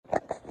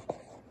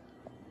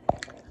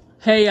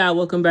Hey y'all,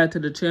 welcome back to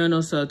the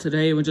channel. So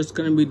today we're just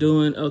going to be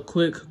doing a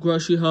quick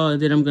grocery haul,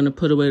 and then I'm going to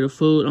put away the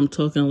food. I'm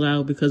talking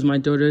loud because my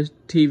daughter's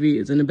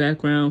TV is in the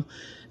background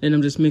and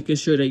I'm just making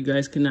sure that you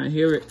guys cannot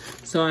hear it.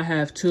 So I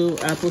have 2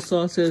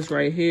 applesauces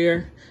right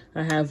here.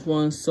 I have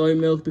 1 soy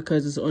milk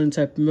because it's the only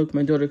type of milk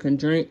my daughter can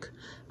drink.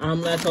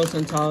 I'm lactose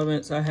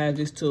intolerant, so I have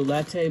these 2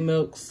 latte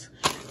milks.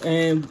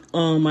 And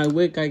on my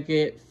Wic, I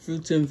get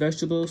fruits and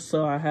vegetables.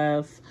 So I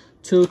have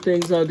 2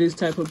 things of these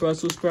type of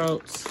Brussels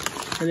sprouts.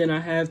 And then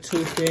I have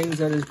 2 things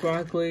of this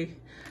broccoli.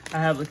 I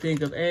have a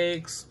thing of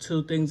eggs,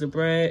 2 things of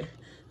bread,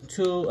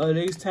 2 of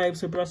these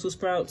types of Brussels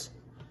sprouts.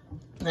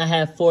 I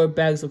have 4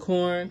 bags of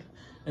corn.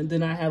 And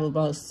then I have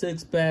about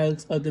 6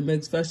 bags of the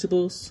mixed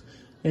vegetables.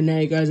 And now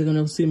you guys are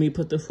gonna see me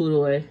put the food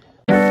away.